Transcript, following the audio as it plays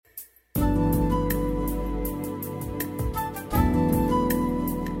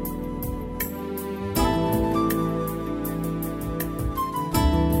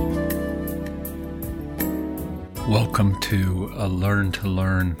Welcome to a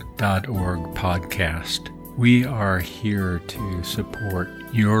LearnToLearn.org podcast. We are here to support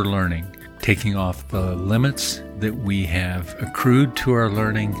your learning, taking off the limits that we have accrued to our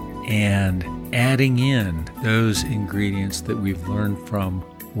learning and adding in those ingredients that we've learned from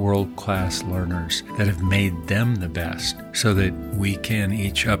world-class learners that have made them the best, so that we can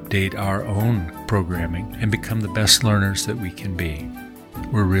each update our own programming and become the best learners that we can be.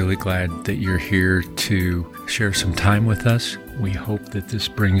 We're really glad that you're here to share some time with us. We hope that this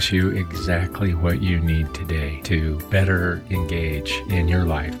brings you exactly what you need today to better engage in your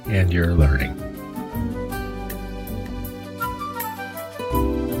life and your learning.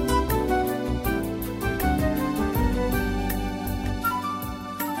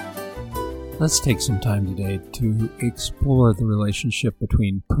 Let's take some time today to explore the relationship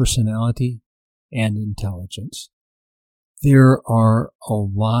between personality and intelligence. There are a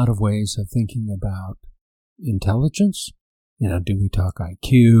lot of ways of thinking about intelligence. Do we talk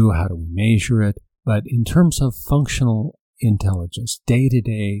IQ? How do we measure it? But in terms of functional intelligence,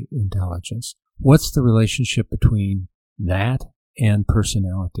 day-to-day intelligence, what's the relationship between that and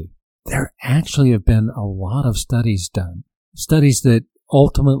personality? There actually have been a lot of studies done, studies that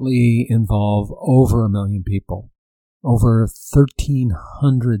ultimately involve over 1 million people, over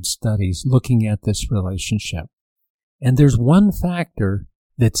 1,300 studies looking at this relationship. And there's one factor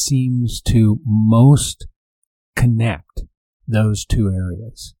that seems to most connect those two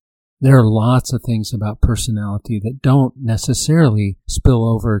areas. There are lots of things about personality that don't necessarily spill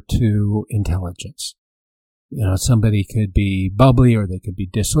over to intelligence. Somebody could be bubbly, or they could be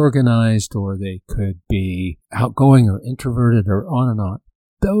disorganized, or they could be outgoing or introverted, or on and on.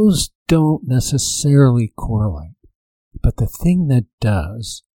 Those don't necessarily correlate. But the thing that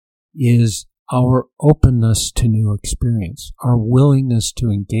does is our openness to new experience, our willingness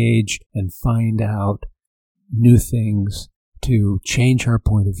to engage and find out new things, to change our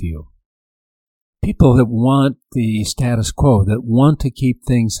point of view. People that want the status quo, that want to keep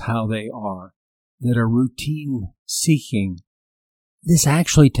things how they are, that are routine seeking, this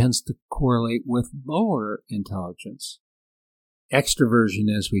actually tends to correlate with lower intelligence.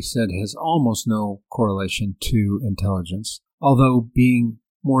 Extroversion, as we said, has almost no correlation to intelligence, although being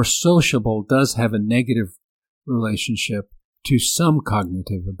more sociable does have a negative relationship to some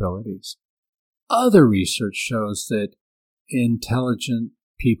cognitive abilities. Other research shows that intelligent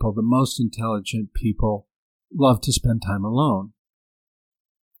people, the most intelligent people, love to spend time alone.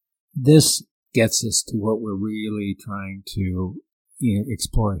 This gets us to what we're really trying to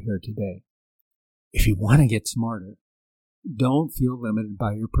explore here today. If you want to get smarter, don't feel limited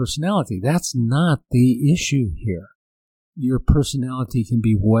by your personality. That's not the issue here. Your personality can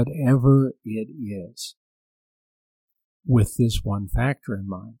be whatever it is. With this one factor in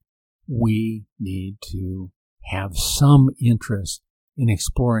mind, we need to have some interest in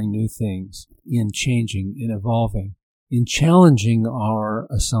exploring new things, in changing, in evolving, in challenging our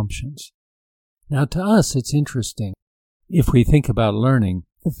assumptions. Now, to us, it's interesting. If we think about learning,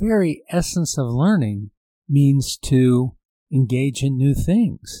 the very essence of learning means to engage in new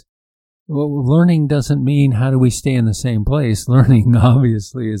things. Well, learning doesn't mean how do we stay in the same place. Learning,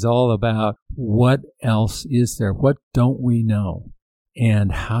 obviously, is all about what else is there, what don't we know,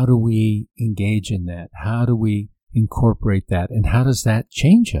 and how do we engage in that? How do we incorporate that, and how does that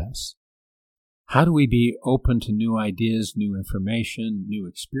change us? How do we be open to new ideas, new information, new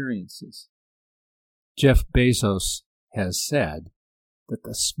experiences? Jeff Bezos has said that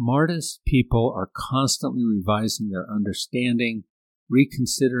the smartest people are constantly revising their understanding,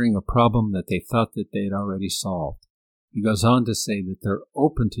 reconsidering a problem that they thought that they had already solved. He goes on to say that they're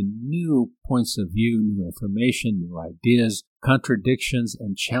open to new points of view, new information, new ideas, contradictions,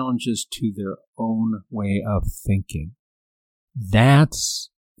 and challenges to their own way of thinking. That's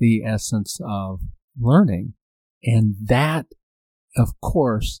the essence of learning. And that, of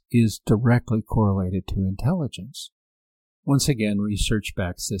course, is directly correlated to intelligence. Once again, research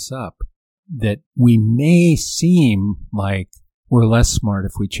backs this up, that we may seem like we're less smart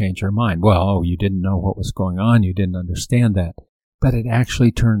if we change our mind. Well, you didn't know what was going on. You didn't understand that. But it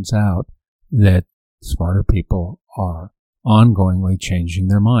actually turns out that smarter people are ongoingly changing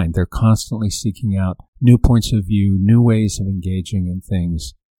their mind. They're constantly seeking out new points of view, new ways of engaging in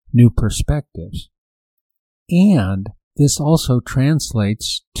things, new perspectives. And this also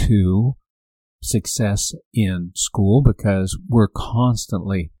translates to success in school, because we're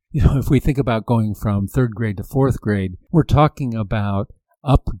constantly, if we think about going from third grade to fourth grade, we're talking about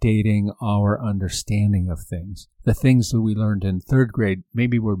updating our understanding of things. The things that we learned in third grade,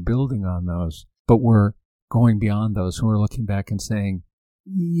 maybe we're building on those, but we're going beyond those. And we're looking back and saying,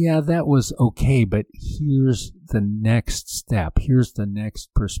 yeah, that was okay, but here's the next step. Here's the next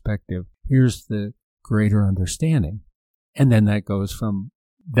perspective. Here's the greater understanding. And then that goes from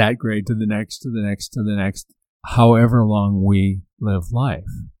that grade to the next, to the next, to the next, however long we live life.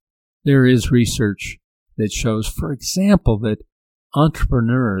 There is research that shows, for example, that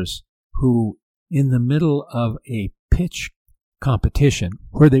entrepreneurs who, in the middle of a pitch competition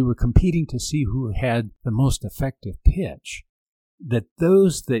where they were competing to see who had the most effective pitch, that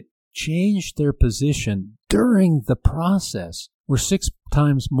those that changed their position during the process were 6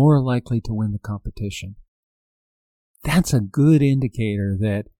 times more likely to win the competition. That's a good indicator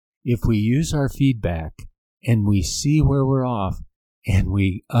that if we use our feedback and we see where we're off and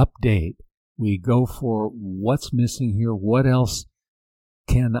we update, we go for what's missing here, what else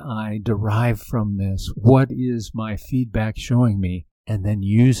can I derive from this, what is my feedback showing me, and then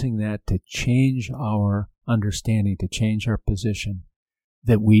using that to change our understanding, to change our position,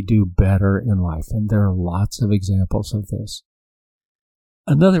 that we do better in life. And there are lots of examples of this.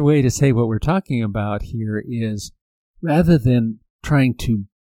 Another way to say what we're talking about here is, rather than trying to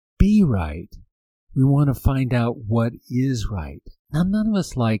be right, we want to find out what is right. Now, none of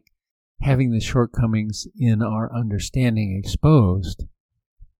us like having the shortcomings in our understanding exposed,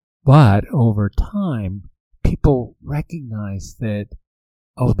 but over time, people recognize that,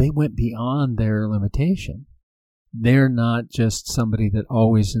 they went beyond their limitation. They're not just somebody that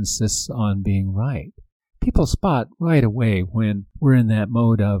always insists on being right. People spot right away when we're in that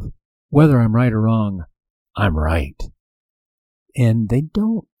mode of, whether I'm right or wrong, I'm right. And they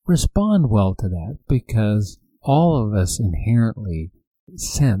don't respond well to that because all of us inherently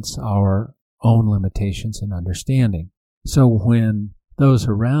sense our own limitations and understanding. So when those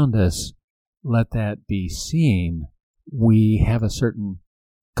around us let that be seen, we have a certain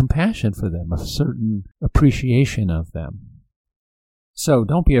compassion for them, a certain appreciation of them. So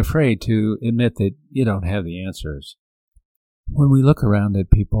don't be afraid to admit that you don't have the answers. When we look around at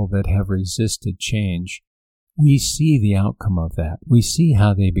people that have resisted change, we see the outcome of that. We see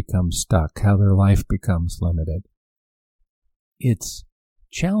how they become stuck, how their life becomes limited. It's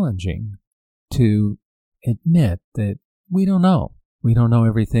challenging to admit that we don't know. We don't know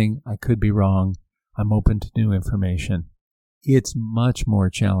everything. I could be wrong. I'm open to new information. It's much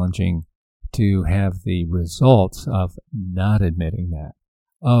more challenging to have the results of not admitting that,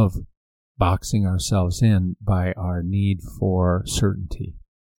 of boxing ourselves in by our need for certainty.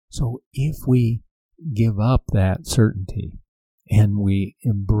 So if we give up that certainty and we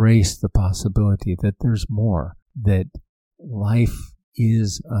embrace the possibility that there's more, that life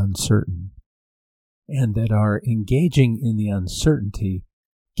is uncertain, and that our engaging in the uncertainty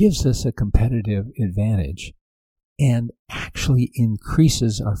gives us a competitive advantage and actually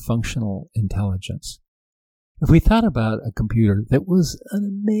increases our functional intelligence. If we thought about a computer that was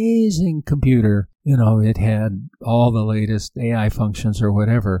an amazing computer, it had all the latest AI functions or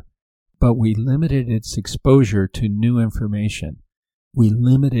whatever, but we limited its exposure to new information. We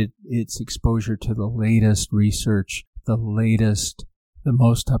limited its exposure to the latest research, the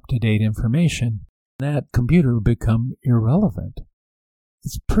most up-to-date information. That computer would become irrelevant.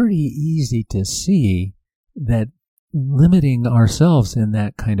 It's pretty easy to see that limiting ourselves in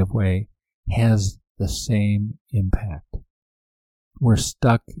that kind of way has the same impact. We're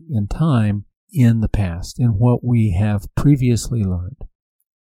stuck in time in the past, in what we have previously learned.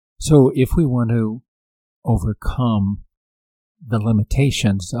 So if we want to overcome the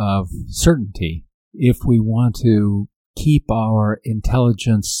limitations of certainty, if we want to keep our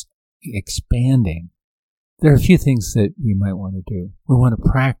intelligence expanding, there are a few things that we might want to do. We want to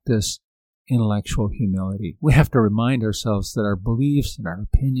practice intellectual humility. We have to remind ourselves that our beliefs and our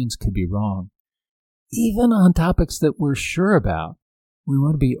opinions could be wrong. Even on topics that we're sure about, we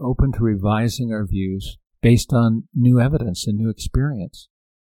want to be open to revising our views based on new evidence and new experience.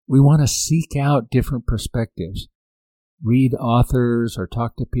 We want to seek out different perspectives, read authors or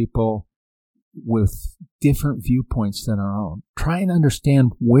talk to people with different viewpoints than our own. Try and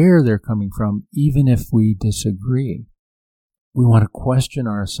understand where they're coming from, even if we disagree. We want to question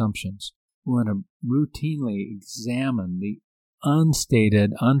our assumptions. We want to routinely examine the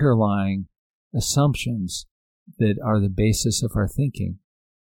unstated underlying assumptions that are the basis of our thinking.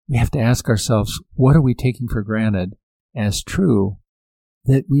 We have to ask ourselves, what are we taking for granted as true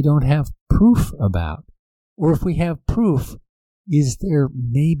that we don't have proof about? Or if we have proof, is there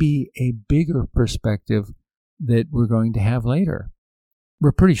maybe a bigger perspective that we're going to have later?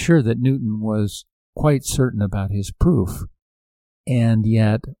 We're pretty sure that Newton was quite certain about his proof, and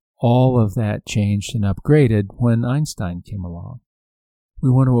yet all of that changed and upgraded when Einstein came along. We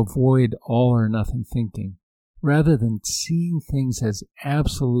want to avoid all or nothing thinking. rather than seeing things as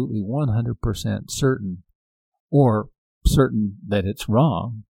absolutely 100% certain or certain that it's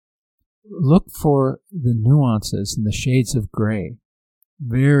wrong, look for the nuances and the shades of gray.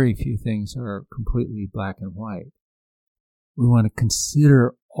 Very few things are completely black and white. We want to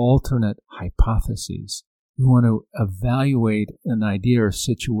consider alternate hypotheses. We want to evaluate an idea or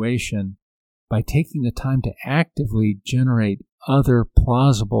situation by taking the time to actively generate other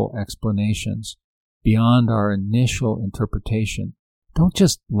plausible explanations beyond our initial interpretation. Don't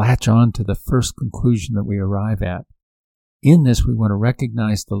just latch on to the first conclusion that we arrive at. In this, we want to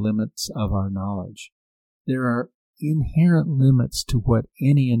recognize the limits of our knowledge. There are inherent limits to what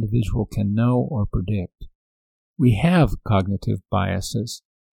any individual can know or predict. We have cognitive biases,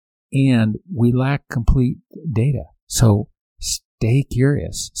 and we lack complete data. So stay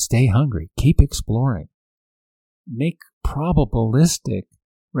curious, stay hungry, keep exploring. Make probabilistic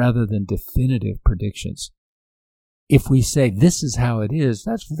rather than definitive predictions. If we say this is how it is,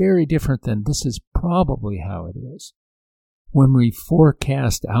 that's very different than this is probably how it is. When we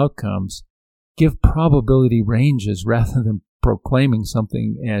forecast outcomes, give probability ranges rather than proclaiming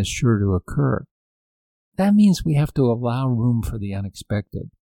something as sure to occur. That means we have to allow room for the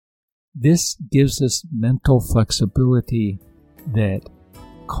unexpected. This gives us mental flexibility that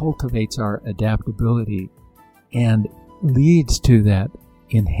cultivates our adaptability and leads to that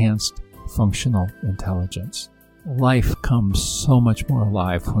enhanced functional intelligence. Life comes so much more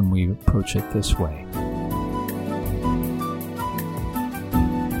alive when we approach it this way.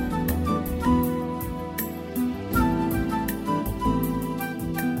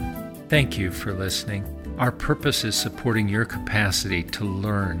 Thank you for listening. Our purpose is supporting your capacity to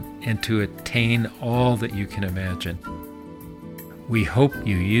learn and to attain all that you can imagine. We hope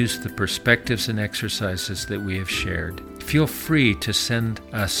you use the perspectives and exercises that we have shared. Feel free to send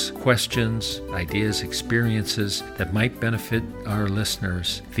us questions, ideas, experiences that might benefit our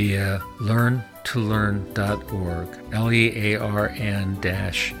listeners via learntolearn.org,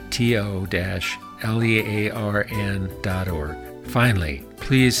 learn-to-learn.org. Finally,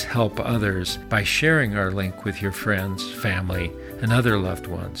 please help others by sharing our link with your friends, family, and other loved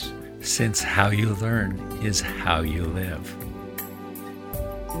ones, since how you learn is how you live.